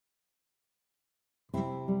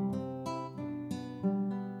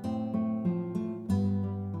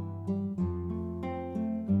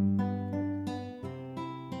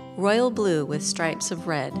Royal Blue with Stripes of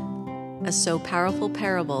Red, a So Powerful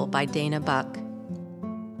Parable by Dana Buck.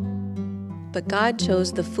 But God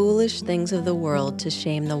chose the foolish things of the world to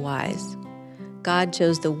shame the wise. God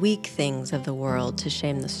chose the weak things of the world to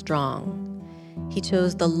shame the strong. He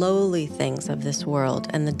chose the lowly things of this world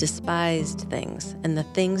and the despised things and the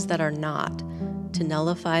things that are not to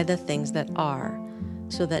nullify the things that are,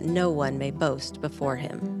 so that no one may boast before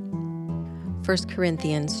him. 1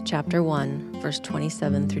 Corinthians chapter 1, verse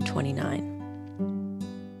 27 through 29.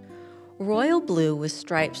 Royal Blue with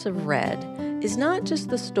Stripes of Red is not just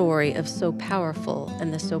the story of So Powerful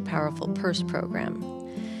and the So Powerful Purse program.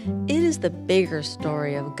 It is the bigger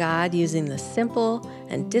story of God using the simple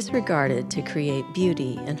and disregarded to create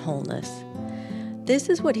beauty and wholeness. This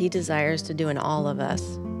is what He desires to do in all of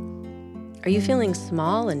us. Are you feeling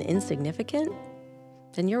small and insignificant?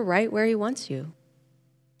 Then you're right where He wants you.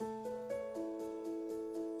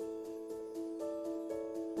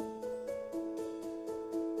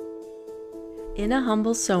 In a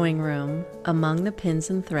humble sewing room, among the pins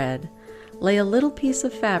and thread, lay a little piece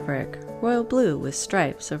of fabric, royal blue with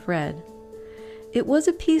stripes of red. It was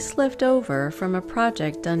a piece left over from a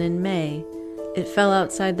project done in May. It fell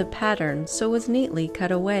outside the pattern, so was neatly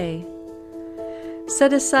cut away.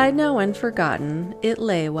 Set aside now and forgotten, it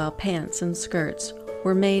lay while pants and skirts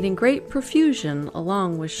were made in great profusion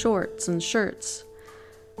along with shorts and shirts.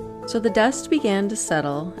 So the dust began to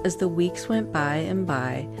settle as the weeks went by and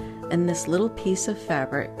by, and this little piece of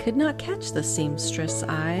fabric could not catch the seamstress'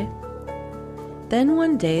 eye. Then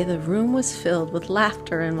one day the room was filled with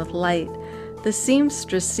laughter and with light. The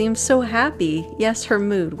seamstress seemed so happy, yes, her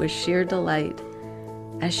mood was sheer delight.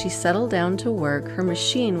 As she settled down to work, her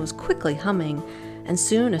machine was quickly humming, and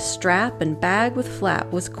soon a strap and bag with flap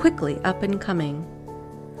was quickly up and coming.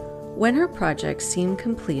 When her project seemed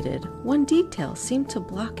completed, one detail seemed to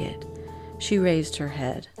block it. She raised her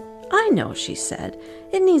head. "I know," she said,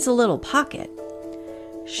 "it needs a little pocket."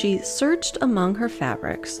 She searched among her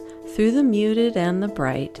fabrics, through the muted and the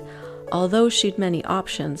bright. Although she'd many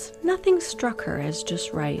options, nothing struck her as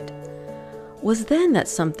just right. Was then that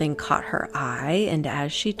something caught her eye, and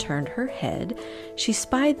as she turned her head, she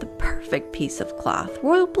spied the perfect piece of cloth,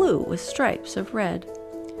 royal blue with stripes of red.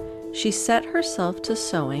 She set herself to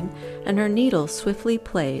sewing, and her needle swiftly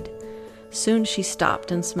played. Soon she stopped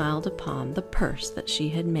and smiled upon the purse that she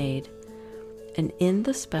had made. And in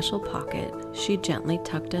the special pocket she gently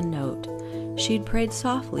tucked a note. She'd prayed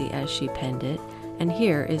softly as she penned it, and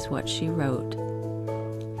here is what she wrote.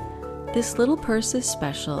 "This little purse is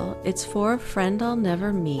special, it's for a friend I'll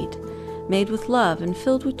never meet, made with love and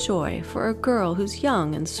filled with joy for a girl who's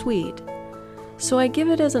young and sweet. So I give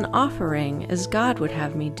it as an offering, as God would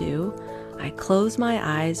have me do. I close my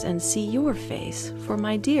eyes and see your face, for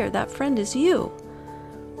my dear, that friend is you."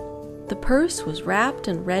 The purse was wrapped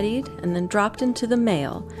and readied and then dropped into the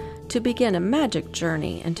mail to begin a magic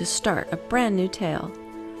journey and to start a brand new tale.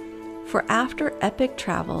 For after epic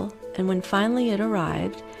travel, and when finally it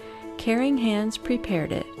arrived, caring hands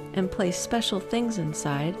prepared it and placed special things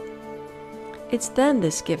inside. It's then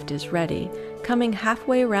this gift is ready, coming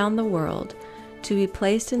halfway round the world, to be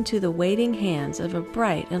placed into the waiting hands of a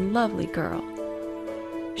bright and lovely girl.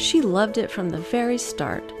 She loved it from the very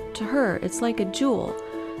start. To her, it's like a jewel.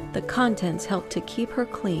 The contents help to keep her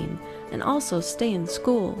clean and also stay in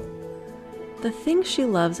school. The thing she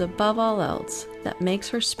loves above all else that makes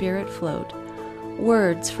her spirit float,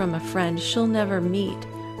 words from a friend she'll never meet,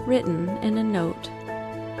 written in a note.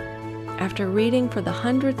 After reading for the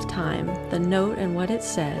 100th time the note and what it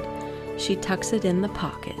said, she tucks it in the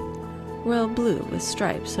pocket, royal blue with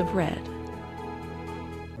stripes of red.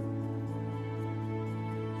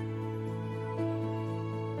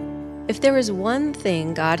 If there is one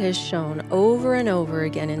thing God has shown over and over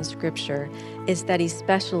again in Scripture, it's that He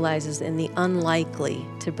specializes in the unlikely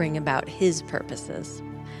to bring about His purposes.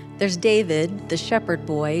 There's David, the shepherd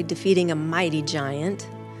boy, defeating a mighty giant,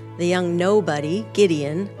 the young nobody,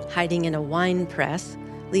 Gideon, hiding in a wine press,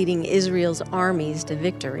 leading Israel's armies to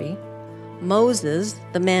victory, Moses,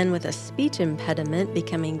 the man with a speech impediment,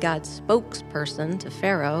 becoming God's spokesperson to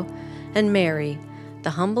Pharaoh, and Mary, the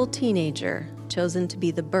humble teenager, chosen to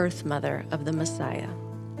be the birth mother of the Messiah.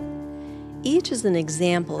 Each is an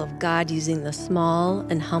example of God using the small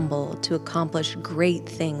and humble to accomplish great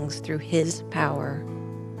things through His power.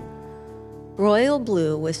 Royal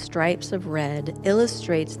Blue with Stripes of Red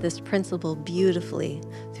illustrates this principle beautifully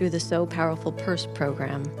through the So Powerful Purse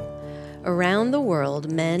program. Around the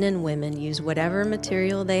world, men and women use whatever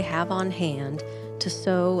material they have on hand to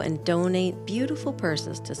sew and donate beautiful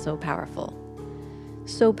purses to So Powerful.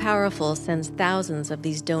 So Powerful sends thousands of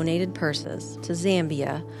these donated purses to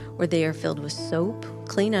Zambia, where they are filled with soap,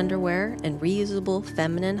 clean underwear, and reusable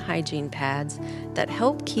feminine hygiene pads that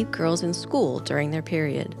help keep girls in school during their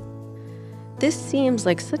period. This seems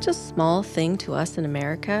like such a small thing to us in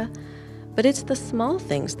America, but it's the small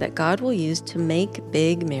things that God will use to make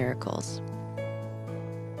big miracles.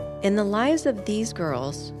 In the lives of these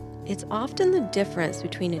girls, it's often the difference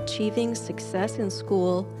between achieving success in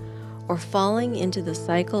school or falling into the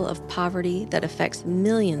cycle of poverty that affects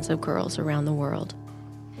millions of girls around the world.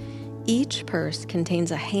 Each purse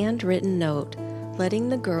contains a handwritten note letting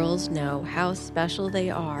the girls know how special they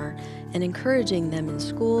are and encouraging them in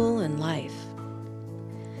school and life.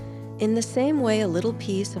 In the same way a little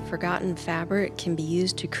piece of forgotten fabric can be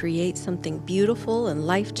used to create something beautiful and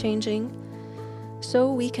life-changing,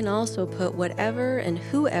 so we can also put whatever and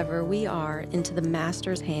whoever we are into the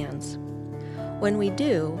Master's hands. When we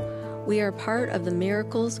do, we are part of the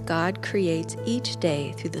miracles God creates each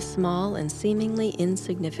day through the small and seemingly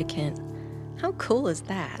insignificant. How cool is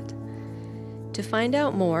that? To find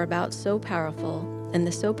out more about So Powerful and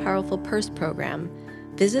the So Powerful Purse program,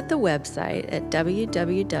 visit the website at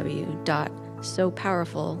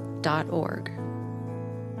www.sopowerful.org.